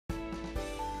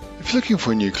If you're looking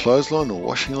for a new clothesline or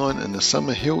washing line in the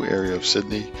Summer Hill area of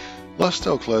Sydney,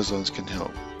 Lifestyle Clotheslines can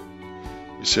help.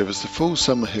 We service the full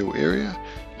Summer Hill area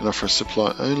and offer a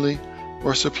supply only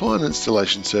or a supply and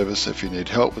installation service if you need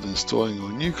help with installing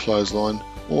your new clothesline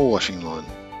or washing line.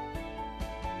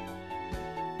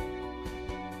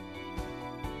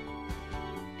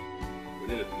 We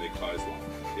needed a new clothesline.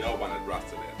 The old one had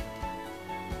rusted out.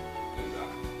 And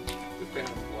we found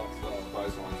Lifestyle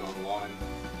Clotheslines online.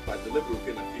 They delivered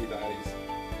within a few days.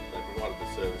 They provided the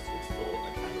service to install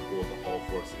and came and bored the hole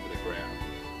for us into the ground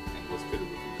and was fitted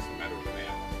within just a matter of an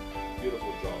hour.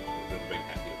 Beautiful job. We've never been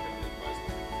happy with our new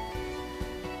clothesline.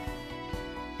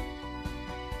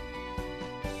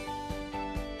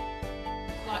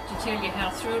 I'd like to tell you how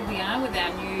thrilled we are with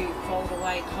our new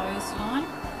fold-away clothesline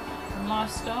from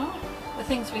Lifestyle. The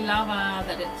things we love are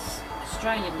that it's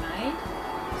Australian made,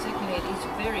 secondly it is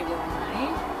very well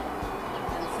made,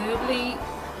 and thirdly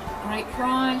great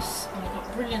price, and we've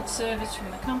got brilliant service from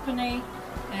the company,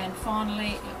 and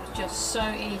finally it was just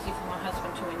so easy for my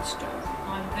husband to install.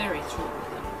 I'm very thrilled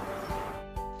with it.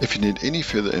 If you need any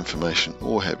further information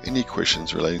or have any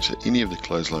questions relating to any of the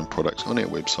clothesline products on our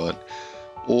website,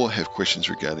 or have questions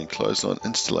regarding clothesline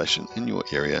installation in your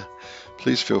area,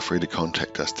 please feel free to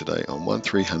contact us today on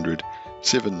 1300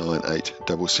 798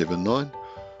 779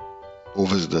 or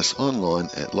visit us online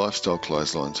at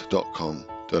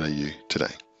lifestyleclotheslines.com.au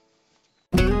today.